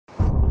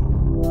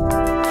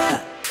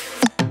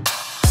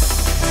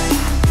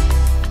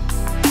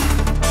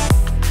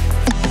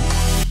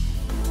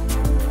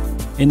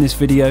In this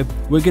video,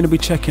 we're going to be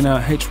checking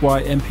out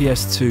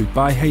HY-MPS2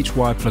 by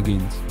HY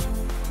plugins.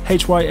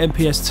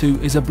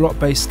 HY-MPS2 is a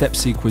block-based step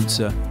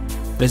sequencer.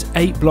 There's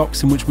 8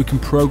 blocks in which we can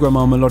program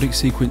our melodic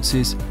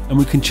sequences, and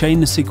we can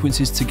chain the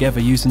sequences together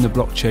using the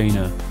block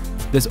chainer.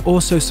 There's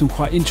also some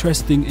quite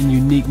interesting and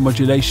unique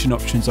modulation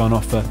options on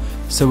offer,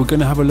 so we're going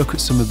to have a look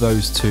at some of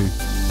those too.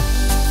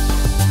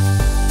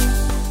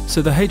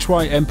 So the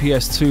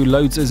HY-MPS2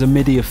 loads as a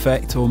MIDI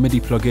effect or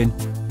MIDI plugin.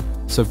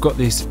 So I've got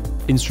this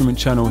instrument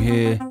channel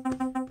here.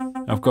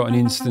 I've got an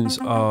instance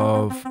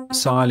of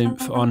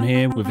Sylinth on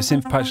here with a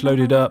synth patch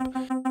loaded up.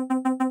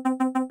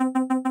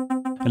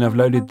 And I've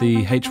loaded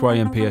the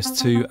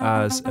HY-MPS2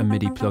 as a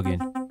MIDI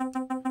plugin.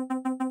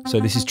 So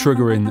this is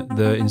triggering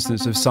the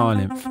instance of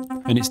Sylinth.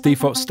 In its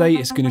default state,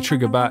 it's going to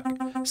trigger back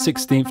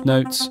 16th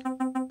notes.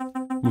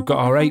 We've got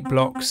our 8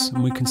 blocks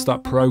and we can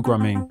start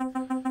programming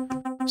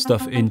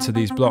stuff into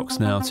these blocks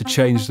now to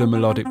change the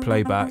melodic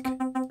playback.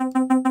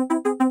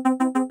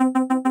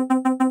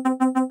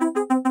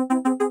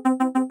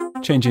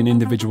 Changing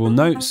individual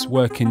notes,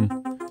 working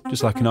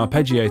just like an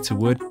arpeggiator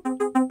would.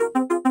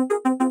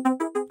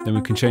 Then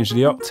we can change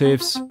the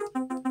octaves,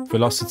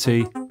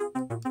 velocity,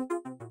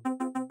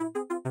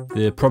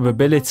 the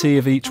probability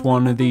of each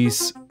one of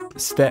these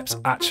steps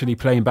actually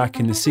playing back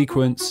in the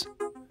sequence,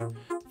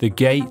 the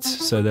gate,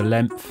 so the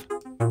length,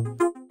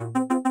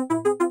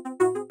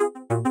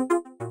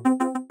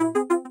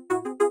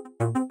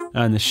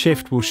 and the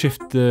shift will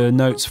shift the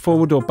notes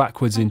forward or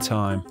backwards in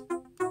time.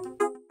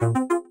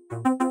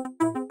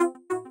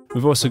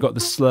 We've also got the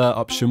slur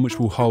option, which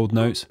will hold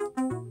notes.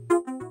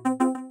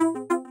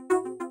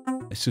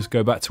 Let's just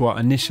go back to our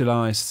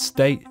initialized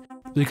state,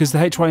 because the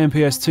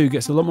HY-MPS2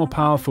 gets a lot more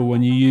powerful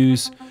when you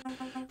use,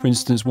 for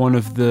instance, one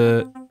of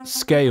the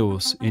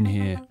scales in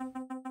here.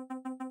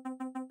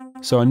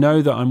 So I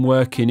know that I'm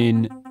working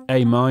in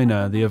A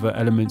minor, the other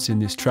elements in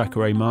this track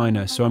are A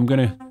minor, so I'm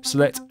going to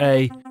select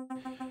A,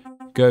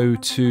 go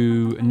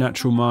to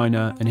natural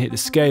minor and hit the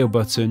scale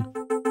button.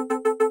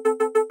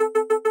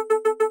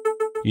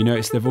 You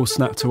notice they've all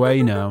snapped to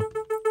A now.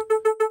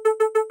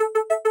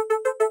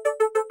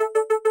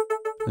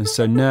 And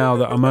so now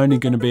that I'm only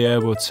going to be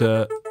able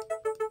to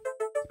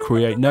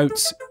create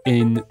notes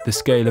in the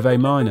scale of A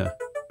minor.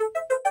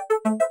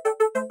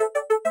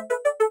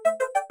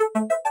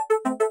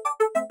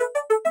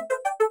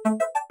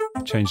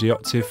 Change the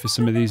octave for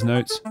some of these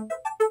notes.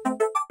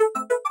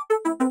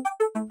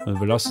 And the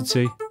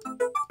velocity.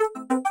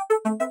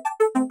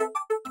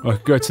 I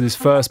could go to this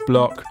first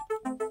block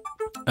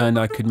and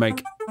I could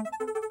make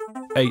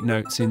 8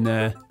 notes in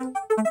there,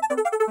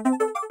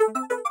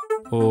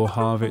 or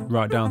halve it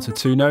right down to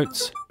 2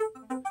 notes.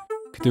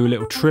 Could do a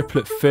little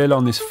triplet fill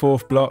on this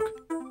 4th block.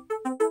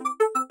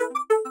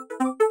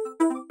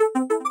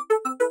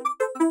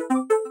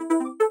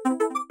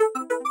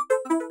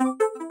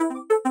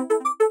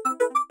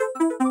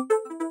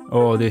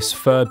 Or this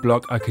 3rd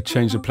block, I could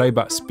change the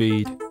playback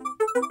speed.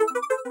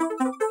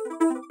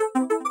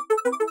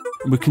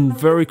 We can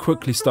very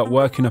quickly start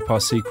working up our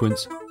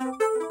sequence.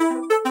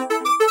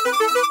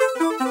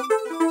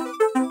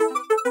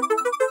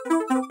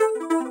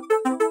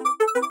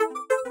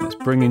 Let's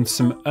bring in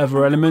some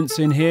other elements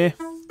in here.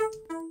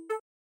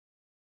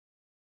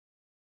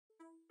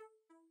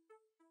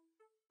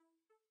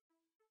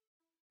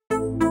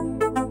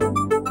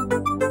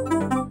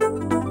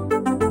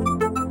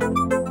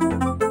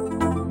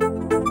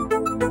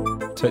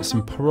 Take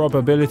some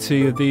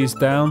probability of these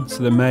down,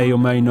 so they may or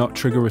may not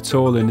trigger at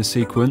all in the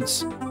sequence.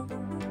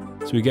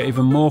 So we get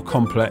even more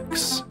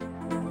complex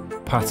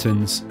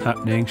patterns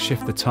happening.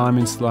 Shift the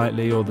timing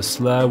slightly, or the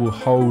slur will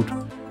hold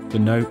the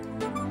note.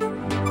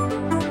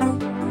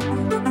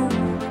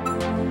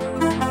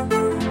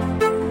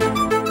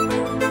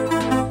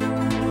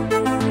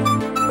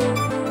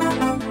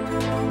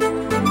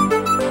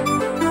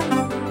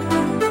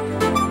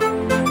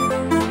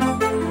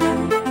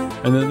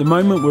 And at the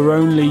moment we're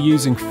only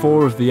using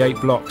 4 of the 8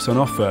 blocks on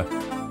offer.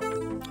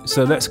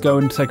 So let's go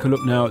and take a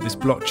look now at this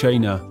block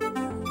chainer,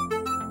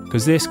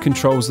 because this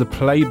controls the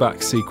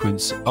playback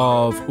sequence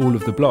of all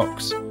of the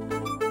blocks.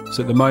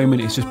 So at the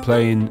moment it's just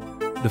playing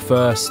the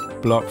first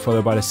block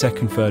followed by the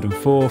 2nd, 3rd and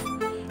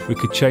 4th. We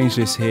could change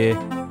this here,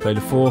 play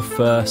the 4th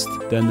first,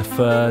 then the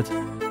 3rd,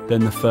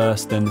 then the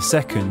 1st, then the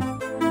 2nd.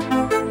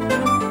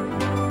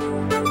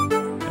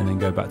 And then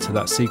go back to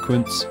that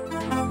sequence.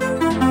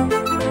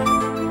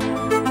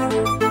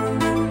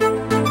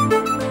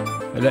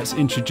 Let's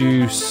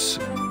introduce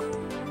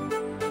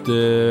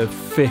the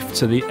 5th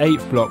to the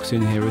 8th blocks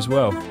in here as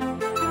well.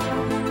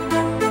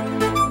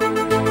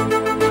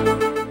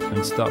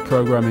 And start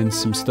programming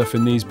some stuff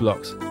in these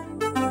blocks.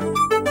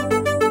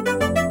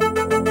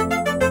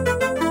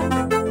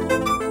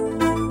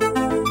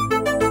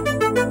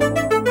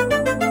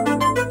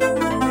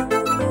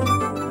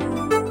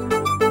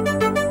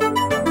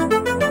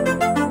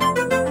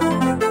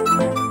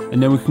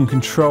 And then we can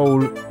control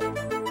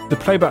the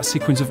playback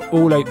sequence of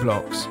all 8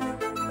 blocks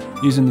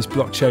using this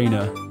block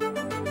chainer.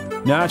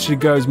 Now it actually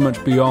goes much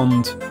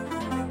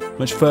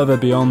further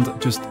beyond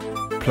just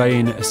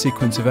playing a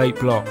sequence of 8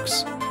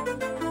 blocks.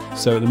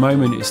 So at the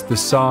moment it's the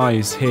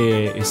size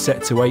here is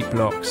set to 8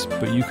 blocks,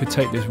 but you could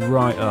take this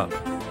right up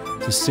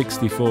to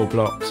 64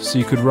 blocks. So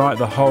you could write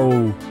the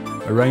whole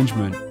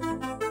arrangement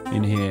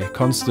in here,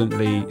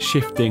 constantly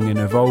shifting and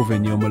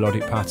evolving your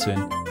melodic pattern.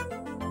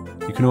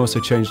 You can also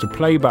change the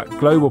playback,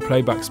 global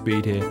playback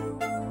speed here.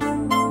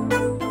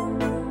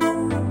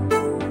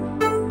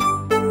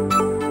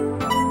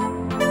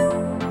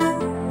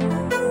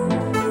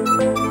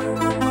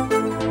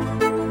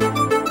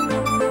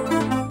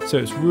 So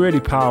it's really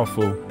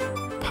powerful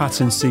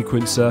pattern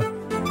sequencer.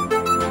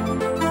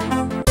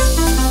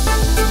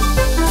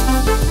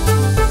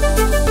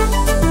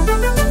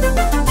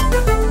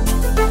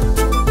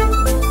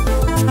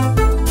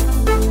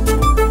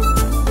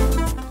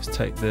 Let's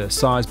take the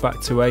size back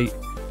to 8.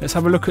 Let's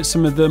have a look at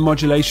some of the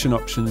modulation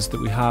options that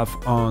we have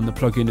on the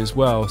plugin as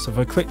well. So if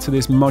I click to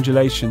this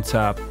modulation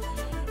tab,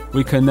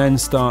 we can then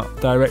start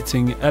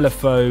directing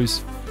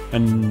LFOs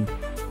and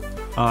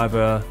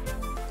either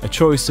a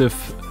choice of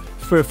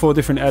 3 or 4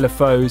 different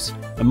LFOs,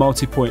 a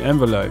multi-point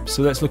envelope.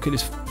 So let's look at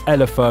this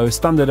LFO,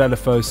 standard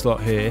LFO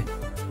slot here.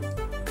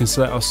 We can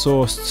select our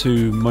source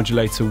to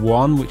modulator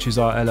 1, which is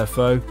our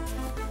LFO,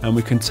 and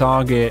we can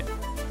target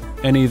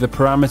any of the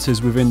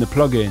parameters within the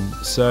plugin.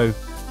 So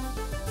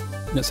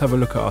let's have a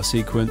look at our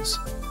sequence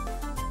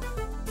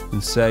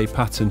and say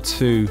pattern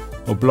 2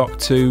 or block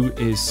 2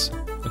 is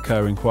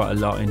occurring quite a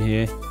lot in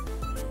here.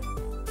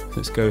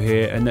 Let's go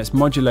here and let's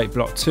modulate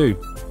block 2,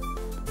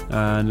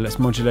 and let's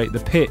modulate the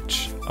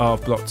pitch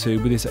of block 2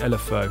 with this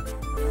LFO.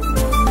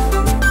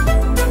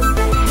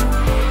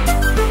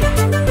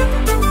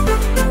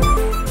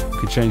 We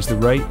can change the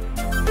rate.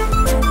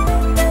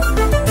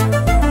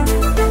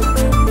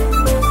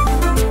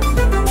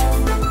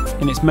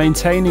 And it's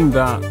maintaining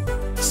that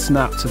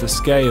snap to the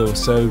scale,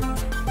 so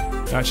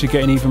you're actually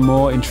getting even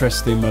more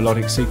interesting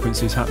melodic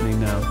sequences happening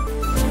now.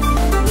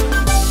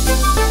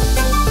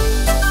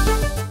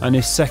 And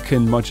this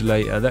second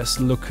modulator, let's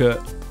look at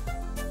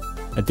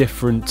a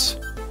different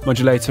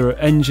modulator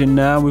engine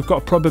now. We've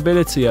got a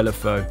probability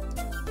LFO,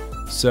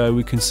 so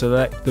we can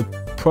select the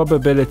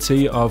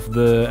probability of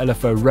the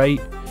LFO rate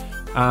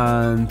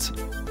and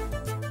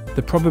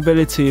the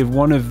probability of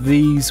one of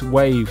these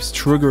waves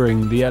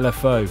triggering the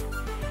LFO.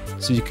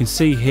 So you can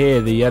see here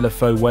the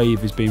LFO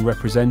wave is being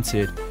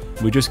represented.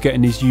 We're just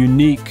getting these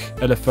unique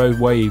LFO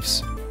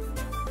waves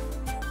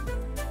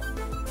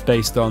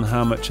based on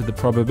how much of the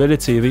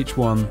probability of each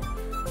one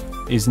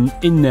is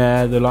in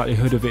there, the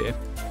likelihood of it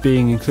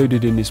being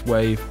included in this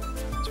wave.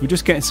 So we're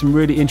just getting some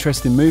really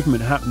interesting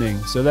movement happening.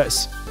 So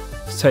let's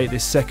take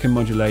this second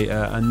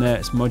modulator and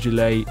let's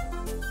modulate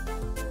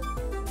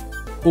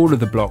all of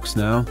the blocks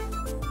now,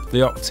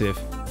 the octave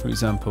for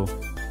example.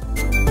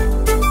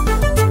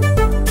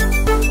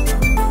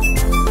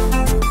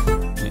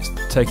 It's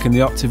taken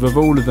the octave of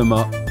all of them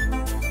up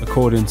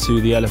according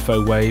to the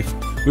LFO wave.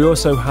 We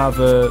also have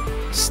a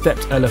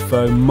stepped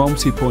LFO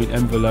multi-point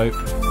envelope.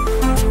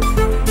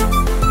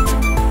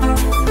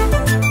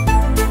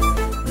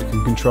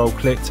 Control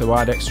click to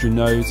add extra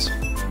nodes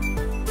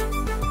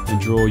and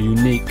draw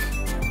unique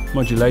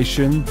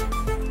modulation,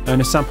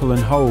 and a sample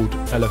and hold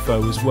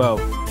LFO as well.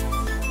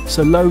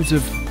 So loads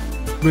of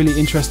really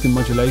interesting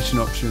modulation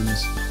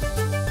options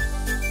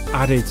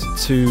added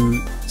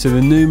to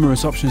the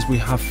numerous options we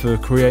have for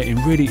creating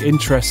really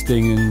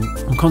interesting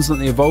and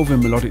constantly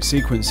evolving melodic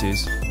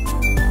sequences.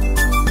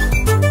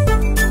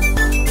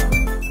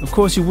 Of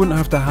course you wouldn't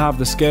have to have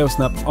the scale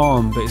snap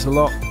on, but it's a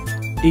lot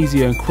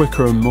easier and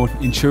quicker and more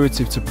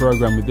intuitive to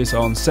program with this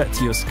on, set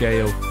to your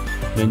scale.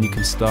 Then you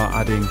can start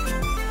adding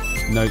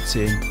notes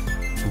in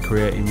and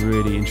creating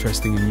really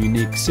interesting and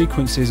unique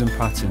sequences and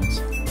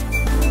patterns.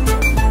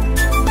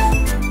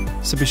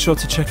 So be sure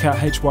to check out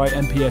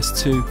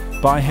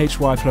HY-MPS2 by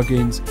HY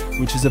Plugins,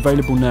 which is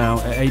available now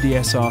at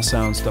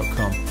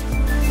adsrsounds.com.